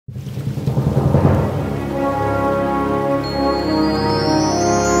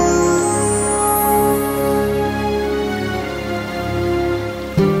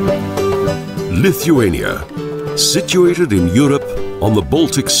Lithuania, situated in Europe on the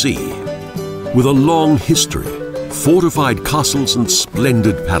Baltic Sea, with a long history, fortified castles and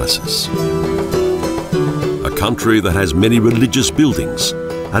splendid palaces. A country that has many religious buildings,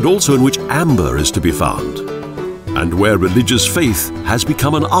 and also in which amber is to be found, and where religious faith has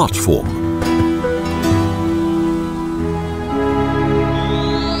become an art form.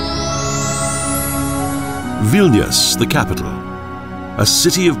 Vilnius, the capital, a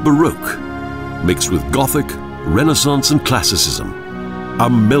city of Baroque, mixed with Gothic, Renaissance and Classicism, a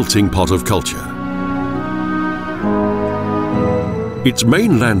melting pot of culture. Its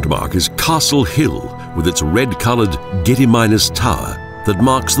main landmark is Castle Hill, with its red-coloured Gediminas Tower that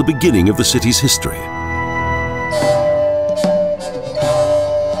marks the beginning of the city's history.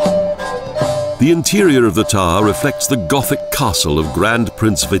 The interior of the tower reflects the Gothic castle of Grand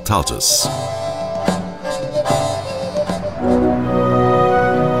Prince Vytautas.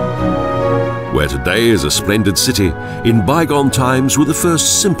 Where today is a splendid city, in bygone times were the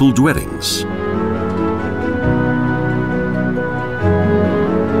first simple dwellings.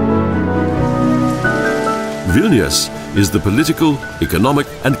 Vilnius is the political, economic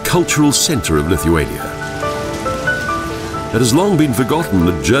and cultural centre of Lithuania. It has long been forgotten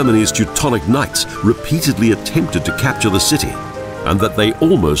that Germany's Teutonic Knights repeatedly attempted to capture the city, and that they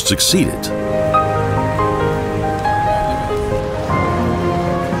almost succeeded.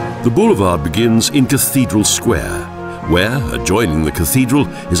 The boulevard begins in Cathedral Square, where, adjoining the cathedral,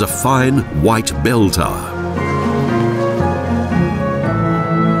 is a fine white bell tower.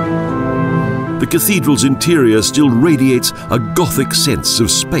 The cathedral's interior still radiates a Gothic sense of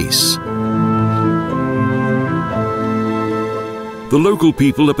space. The local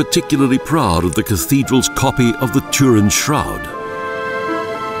people are particularly proud of the cathedral's copy of the Turin Shroud.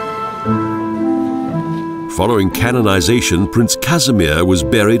 Following canonization, Prince Casimir was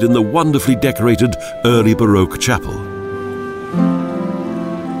buried in the wonderfully decorated early Baroque chapel.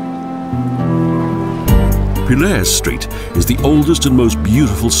 Pillars Street is the oldest and most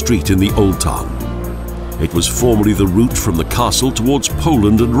beautiful street in the Old Town. It was formerly the route from the castle towards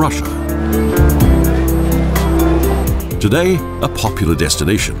Poland and Russia. Today, a popular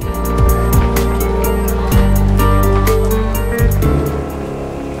destination.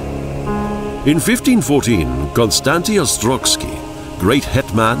 In 1514, Konstanty Ostrogski, great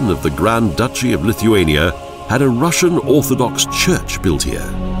hetman of the Grand Duchy of Lithuania, had a Russian Orthodox church built here.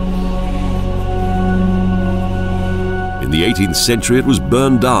 In the 18th century it was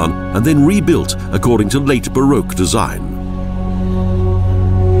burned down and then rebuilt according to late Baroque design.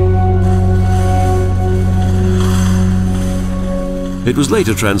 It was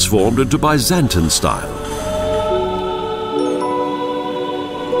later transformed into Byzantine style.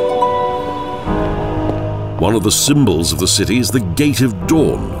 One of the symbols of the city is the Gate of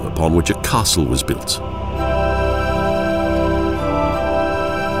Dawn, upon which a castle was built.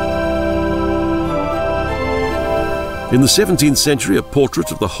 In the 17th century, a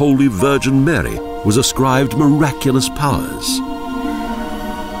portrait of the Holy Virgin Mary was ascribed miraculous powers.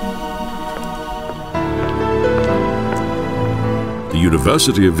 The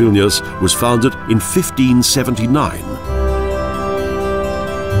University of Vilnius was founded in 1579.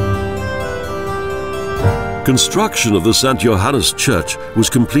 Construction of the St. Johannes Church was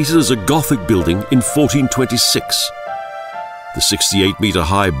completed as a Gothic building in 1426. The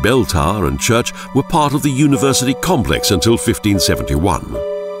 68-metre-high bell tower and church were part of the university complex until 1571.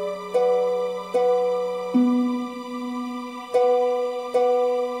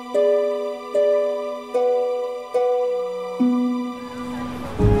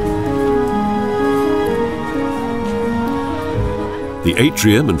 The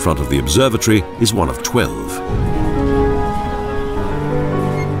atrium in front of the observatory is one of 12.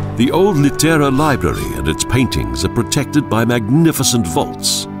 The old Littera library and its paintings are protected by magnificent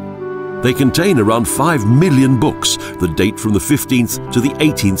vaults. They contain around 5 million books that date from the 15th to the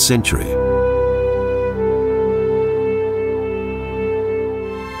 18th century.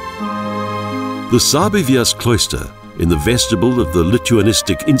 The Sabivias cloister in the vestibule of the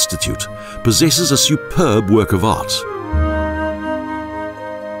Lithuanistic Institute possesses a superb work of art.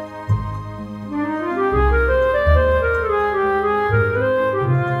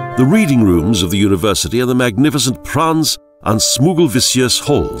 The reading rooms of the university are the magnificent Prans and Smugelvicius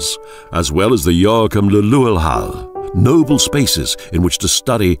halls, as well as the Joachim Leleuel Hall, noble spaces in which to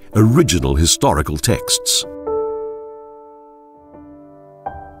study original historical texts.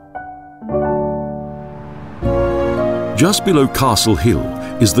 Just below Castle Hill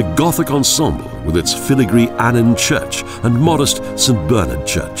is the Gothic ensemble with its filigree Annan Church and modest St. Bernard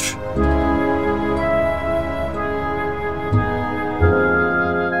Church.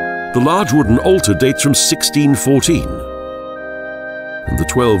 The large wooden altar dates from 1614, and the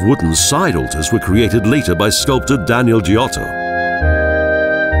 12 wooden side altars were created later by sculptor Daniel Giotto.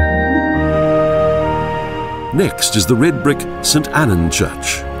 Next is the red brick St. Annan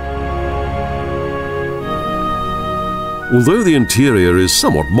Church. Although the interior is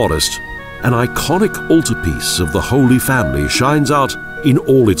somewhat modest, an iconic altarpiece of the Holy Family shines out in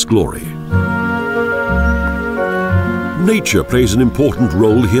all its glory. Nature plays an important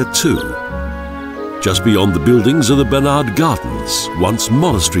role here too. Just beyond the buildings are the Bernard Gardens, once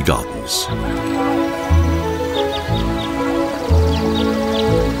monastery gardens.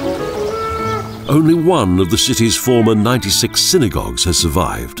 Only one of the city's former 96 synagogues has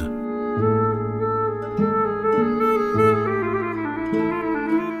survived.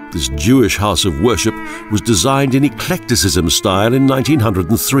 This Jewish house of worship was designed in eclecticism style in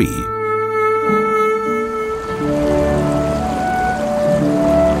 1903.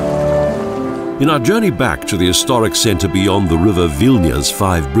 In our journey back to the historic centre beyond the river Vilnius'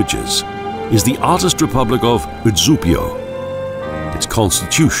 5 bridges is the artist republic of Udzupio. Its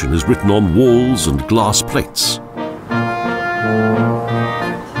constitution is written on walls and glass plates.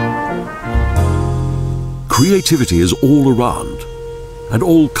 Creativity is all around, and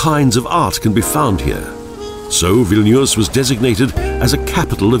all kinds of art can be found here. So Vilnius was designated as a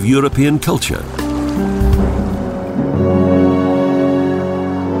capital of European culture.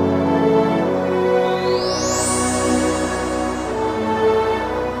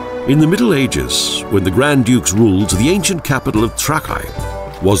 In the Middle Ages, when the Grand Dukes ruled, the ancient capital of Trakei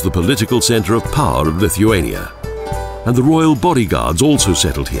was the political centre of power of Lithuania, and the royal bodyguards also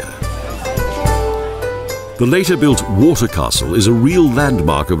settled here. The later built water castle is a real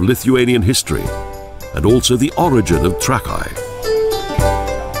landmark of Lithuanian history, and also the origin of Trakei.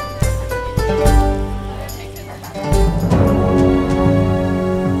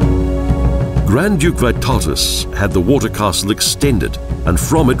 Grand Duke Vytautas had the water castle extended, and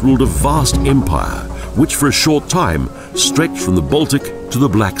from it ruled a vast empire, which for a short time stretched from the Baltic to the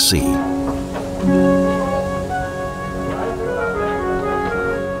Black Sea.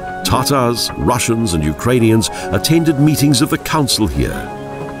 Tatars, Russians and Ukrainians attended meetings of the council here,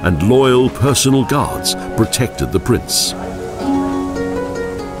 and loyal personal guards protected the prince.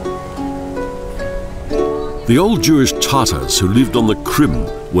 The old Jewish Tatars who lived on the Krim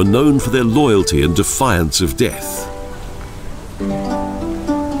were known for their loyalty and defiance of death.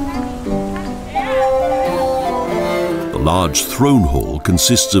 The large throne hall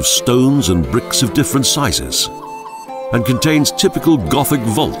consists of stones and bricks of different sizes and contains typical Gothic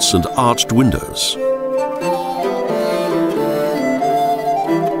vaults and arched windows.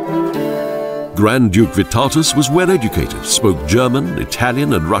 Grand Duke Vytautas was well educated, spoke German,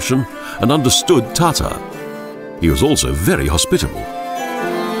 Italian and Russian, and understood Tatar. He was also very hospitable.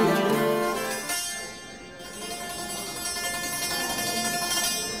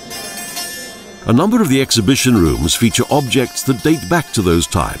 A number of the exhibition rooms feature objects that date back to those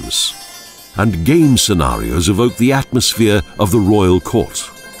times, and game scenarios evoke the atmosphere of the royal court.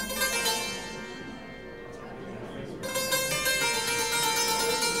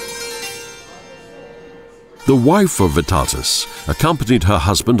 The wife of Vytautas accompanied her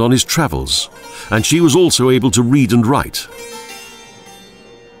husband on his travels, and she was also able to read and write.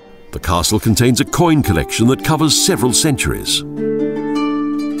 The castle contains a coin collection that covers several centuries.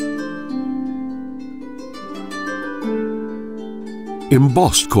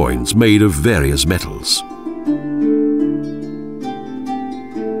 Embossed coins made of various metals.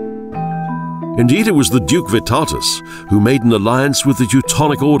 Indeed, it was the Duke Vytautas who made an alliance with the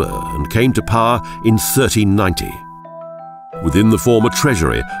Teutonic Order and came to power in 1390. Within the former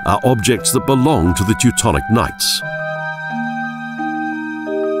treasury are objects that belong to the Teutonic Knights.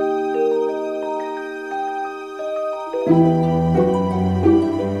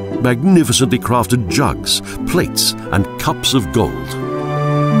 Magnificently crafted jugs, plates, and cups of gold.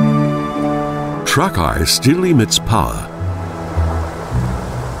 Trakei still emits power.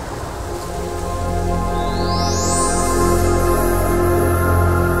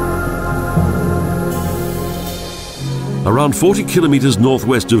 Around 40 kilometres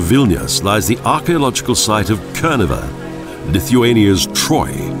northwest of Vilnius lies the archaeological site of Kernave, Lithuania's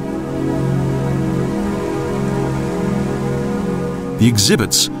Troy. The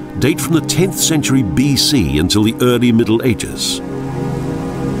exhibits date from the 10th century BC until the early Middle Ages.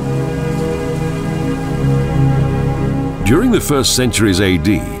 During the 1st centuries AD,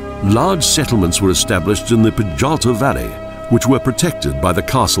 large settlements were established in the Pajauta Valley, which were protected by the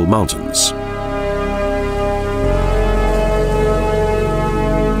Castle Mountains.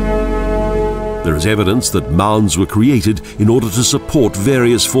 there is evidence that mounds were created in order to support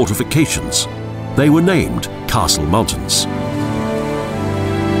various fortifications. They were named Castle Mountains.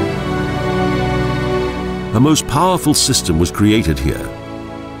 A most powerful system was created here.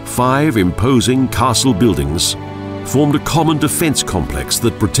 5 imposing castle buildings formed a common defense complex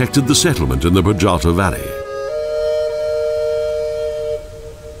that protected the settlement in the Pajauta Valley.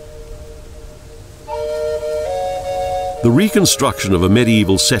 The reconstruction of a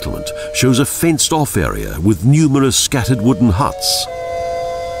medieval settlement shows a fenced-off area with numerous scattered wooden huts.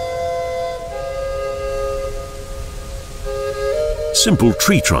 Simple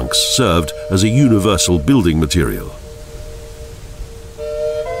tree trunks served as a universal building material.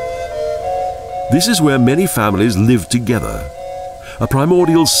 This is where many families lived together, a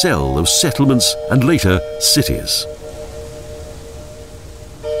primordial cell of settlements and later cities.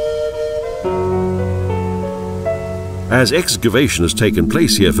 As excavation has taken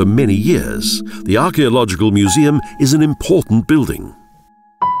place here for many years, the Archaeological Museum is an important building.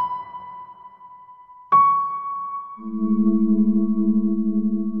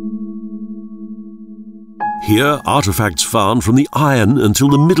 Here, artifacts found from the Iron until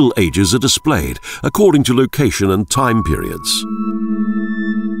the Middle Ages are displayed, according to location and time periods.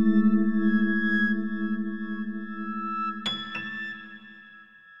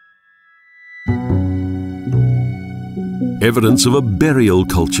 Evidence of a burial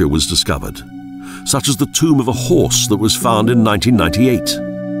culture was discovered, such as the tomb of a horse that was found in 1998.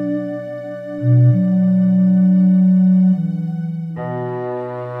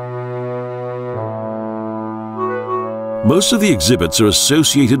 Most of the exhibits are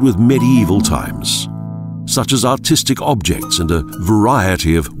associated with medieval times, such as artistic objects and a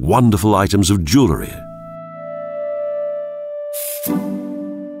variety of wonderful items of jewellery.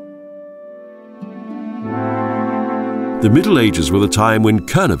 The Middle Ages were the time when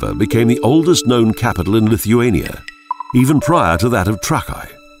Kernave became the oldest known capital in Lithuania, even prior to that of Trakei.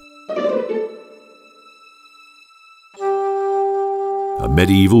 A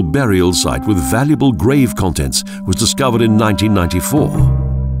medieval burial site with valuable grave contents was discovered in 1994.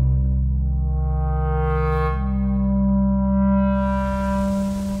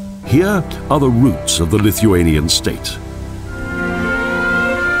 Here are the roots of the Lithuanian state.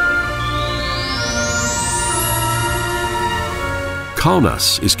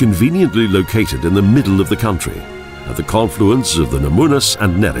 Kaunas is conveniently located in the middle of the country, at the confluence of the Nemunas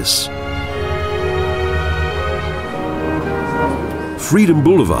and Neris. Freedom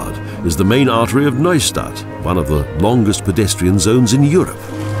Boulevard is the main artery of Neustadt, one of the longest pedestrian zones in Europe.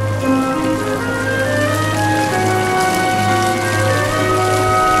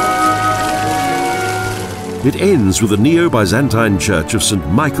 It ends with the Neo-Byzantine church of St.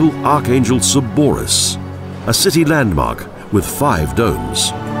 Michael Archangel Soboris, a city landmark with 5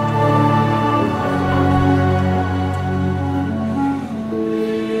 domes.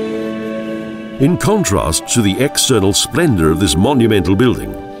 In contrast to the external splendor of this monumental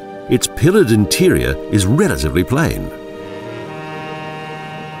building, its pillared interior is relatively plain.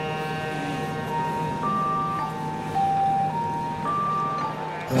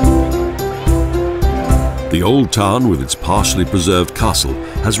 The old town, with its partially preserved castle,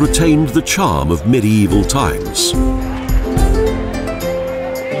 has retained the charm of medieval times.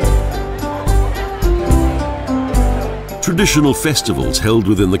 Traditional festivals held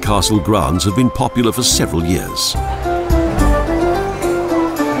within the castle grounds have been popular for several years.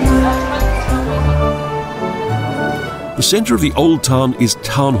 The centre of the old town is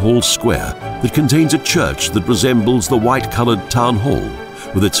Town Hall Square, that contains a church that resembles the white-coloured Town Hall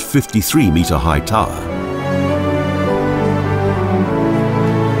with its 53-metre-high tower.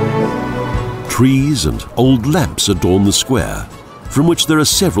 Trees and old lamps adorn the square, from which there are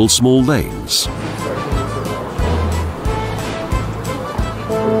several small lanes.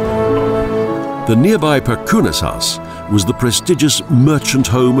 The nearby Perkunas House was the prestigious merchant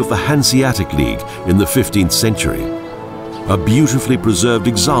home of the Hanseatic League in the 15th century, a beautifully preserved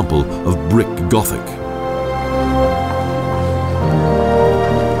example of brick Gothic.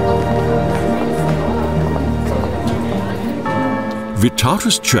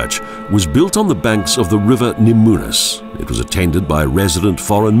 Vytautas Church was built on the banks of the river Nemunas. It was attended by resident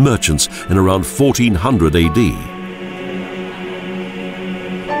foreign merchants in around 1400 AD.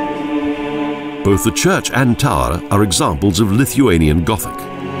 Both the church and tower are examples of Lithuanian Gothic.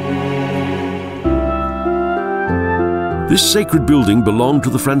 This sacred building belonged to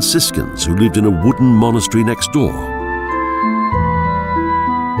the Franciscans, who lived in a wooden monastery next door.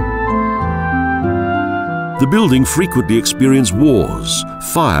 The building frequently experienced wars,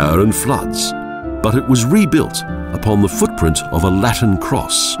 fire and floods, but it was rebuilt upon the footprint of a Latin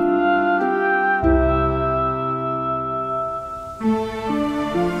cross.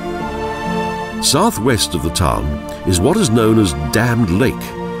 Southwest of the town is what is known as Damned Lake,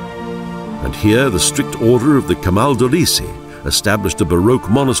 and here the strict order of the Camaldolisi established a Baroque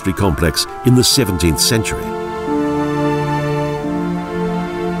monastery complex in the 17th century.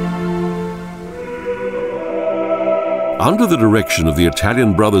 Under the direction of the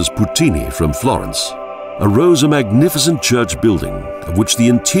Italian brothers Puttini from Florence, arose a magnificent church building, of which the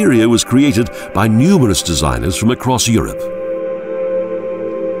interior was created by numerous designers from across Europe.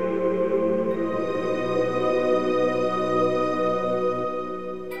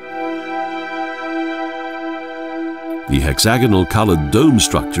 The hexagonal-coloured dome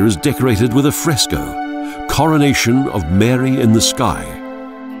structure is decorated with a fresco, Coronation of Mary in the Sky,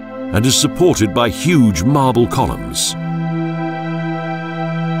 and is supported by huge marble columns.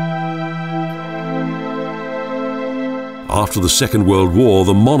 After the Second World War,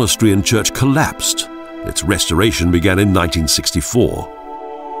 the monastery and church collapsed. Its restoration began in 1964.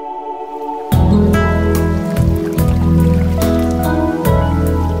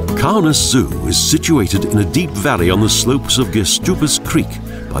 Kaunas Zoo is situated in a deep valley on the slopes of Gestupas Creek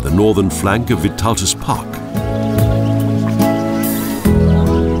by the northern flank of Vytautas Park.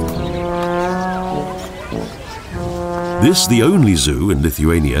 This, the only zoo in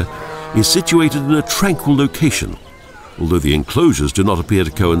Lithuania, is situated in a tranquil location, although the enclosures do not appear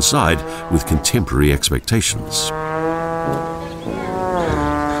to coincide with contemporary expectations.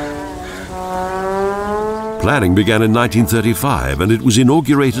 Planning began in 1935 and it was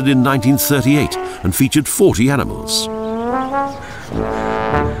inaugurated in 1938 and featured 40 animals.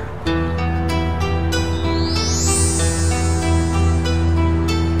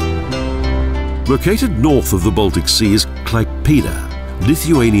 Located north of the Baltic Sea is Klaipėda,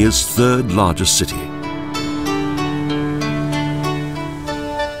 Lithuania's third largest city.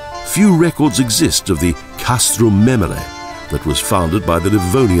 Few records exist of the Castrum Memele that was founded by the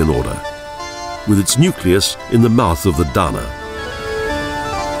Livonian order, with its nucleus in the mouth of the Dana.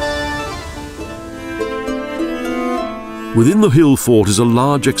 Within the hill fort is a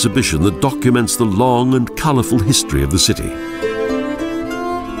large exhibition that documents the long and colourful history of the city.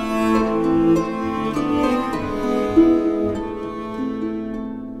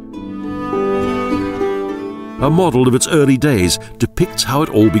 A model of its early days depicts how it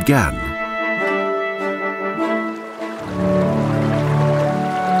all began.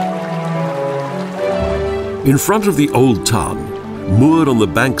 In front of the old town, moored on the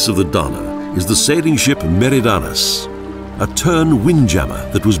banks of the Dana, is the sailing ship Meridanas, a Tern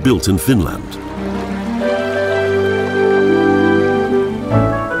windjammer that was built in Finland.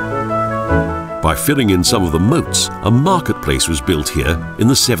 By filling in some of the moats, a marketplace was built here in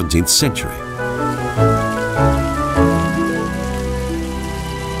the 17th century.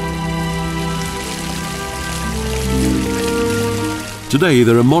 Today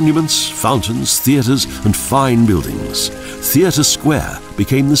there are monuments, fountains, theatres and fine buildings. Theatre Square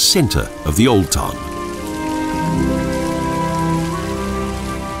became the centre of the old town.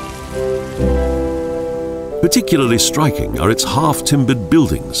 Particularly striking are its half-timbered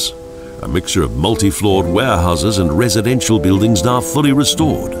buildings, a mixture of multi-floored warehouses and residential buildings now fully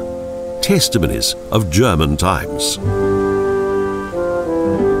restored, testimonies of German times.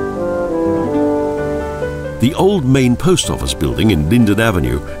 The old main post office building in Linden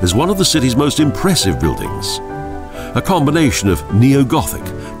Avenue is one of the city's most impressive buildings, a combination of neo-Gothic,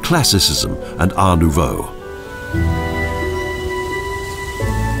 Classicism and Art Nouveau.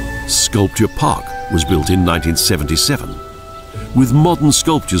 Sculpture Park was built in 1977, with modern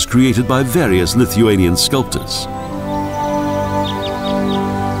sculptures created by various Lithuanian sculptors.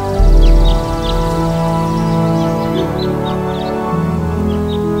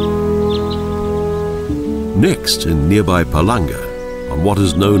 Next, in nearby Palanga, on what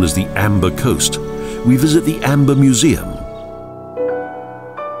is known as the Amber Coast, we visit the Amber Museum.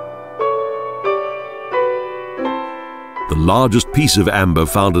 The largest piece of amber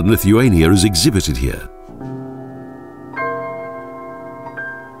found in Lithuania is exhibited here.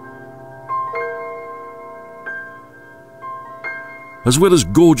 As well as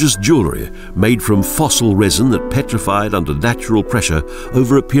gorgeous jewellery made from fossil resin that petrified under natural pressure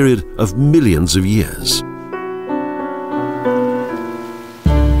over a period of millions of years.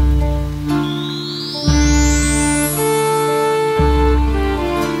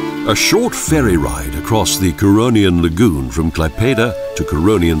 A short ferry ride across the Curonian Lagoon from Klaipėda to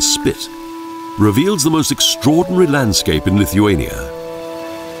Curonian Spit reveals the most extraordinary landscape in Lithuania.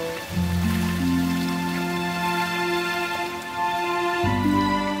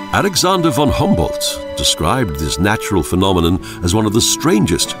 Alexander von Humboldt described this natural phenomenon as one of the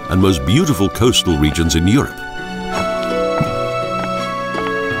strangest and most beautiful coastal regions in Europe.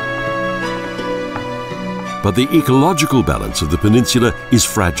 But the ecological balance of the peninsula is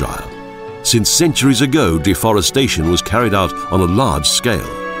fragile, since centuries ago deforestation was carried out on a large scale.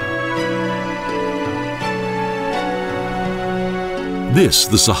 This,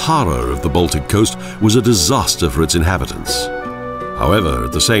 the Sahara of the Baltic coast, was a disaster for its inhabitants. However,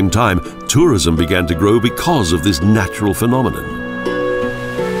 at the same time, tourism began to grow because of this natural phenomenon.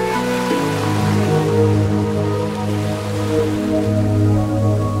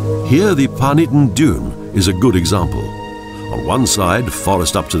 Here, the Panitten Dune is a good example. On one side,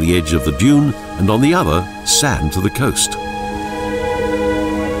 forest up to the edge of the dune, and on the other, sand to the coast.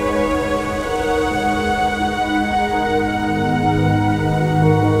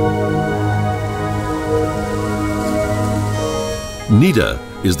 Nida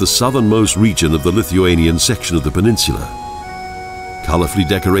is the southernmost region of the Lithuanian section of the peninsula. Colorfully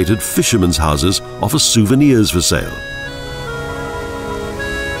decorated fishermen's houses offer souvenirs for sale.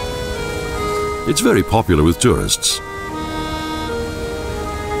 It's very popular with tourists.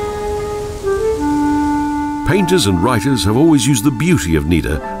 Painters and writers have always used the beauty of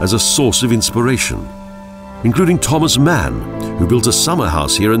Nida as a source of inspiration, including Thomas Mann, who built a summer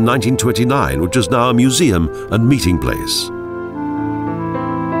house here in 1929, which is now a museum and meeting place.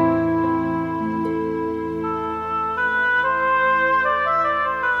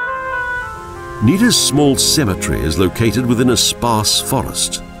 Nida's small cemetery is located within a sparse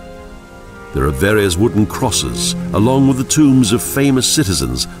forest. There are various wooden crosses, along with the tombs of famous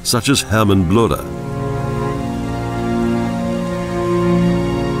citizens such as Hermann Blöder.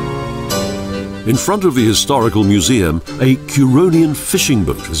 In front of the historical museum, a Curonian fishing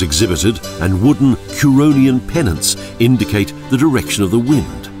boat is exhibited, and wooden Curonian pennants indicate the direction of the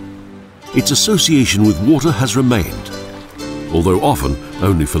wind. Its association with water has remained, although often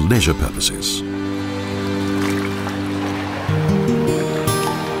only for leisure purposes.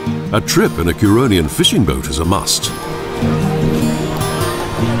 A trip in a Curonian fishing boat is a must.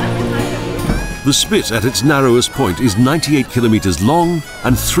 The spit at its narrowest point is 98 kilometers long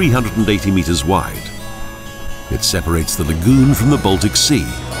and 380 meters wide. It separates the lagoon from the Baltic Sea.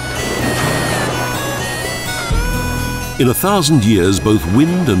 In 1,000 years, both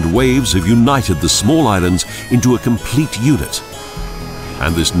wind and waves have united the small islands into a complete unit.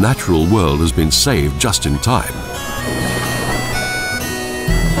 And this natural world has been saved just in time.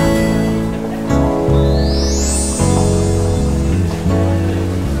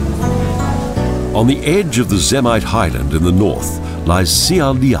 On the edge of the Zemait Highland in the north lies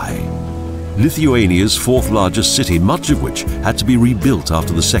Şiauliai, Lithuania's fourth largest city, much of which had to be rebuilt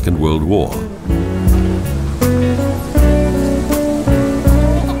after the Second World War.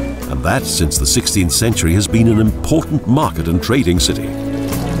 And that, since the 16th century, has been an important market and trading city.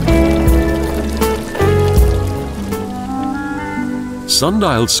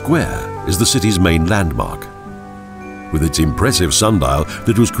 Sundial Square is the city's main landmark, with its impressive sundial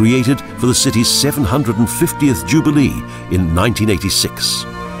that was created for the city's 750th jubilee in 1986.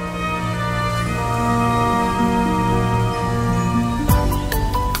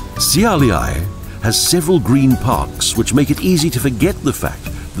 Şiauliai has several green parks which make it easy to forget the fact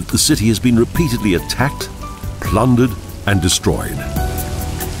that the city has been repeatedly attacked, plundered, and destroyed.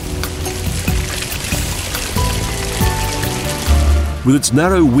 With its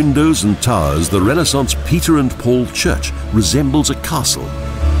narrow windows and towers, the Renaissance Peter and Paul Church resembles a castle.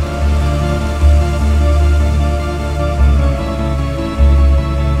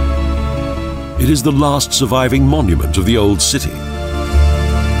 It is the last surviving monument of the old city.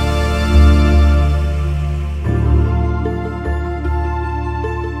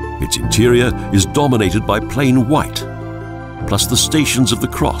 Its interior is dominated by plain white, plus the Stations of the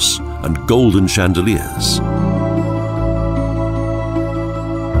Cross and golden chandeliers.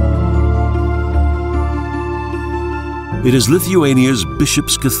 It is Lithuania's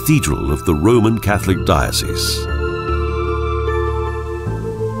Bishop's Cathedral of the Roman Catholic Diocese.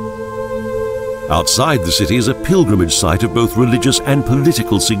 Outside the city is a pilgrimage site of both religious and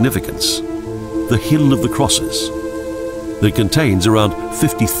political significance, the Hill of the Crosses, that contains around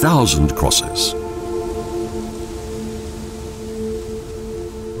 50,000 crosses.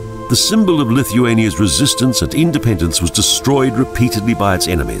 The symbol of Lithuania's resistance and independence was destroyed repeatedly by its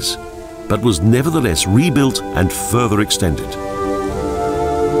enemies, but was nevertheless rebuilt and further extended.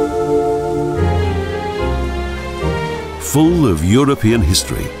 Full of European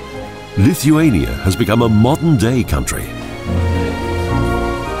history, Lithuania has become a modern-day country.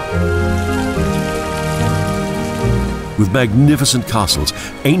 With magnificent castles,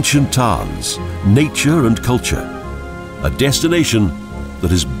 ancient towns, nature and culture, a destination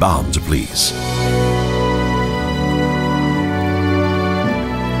that is bound to please.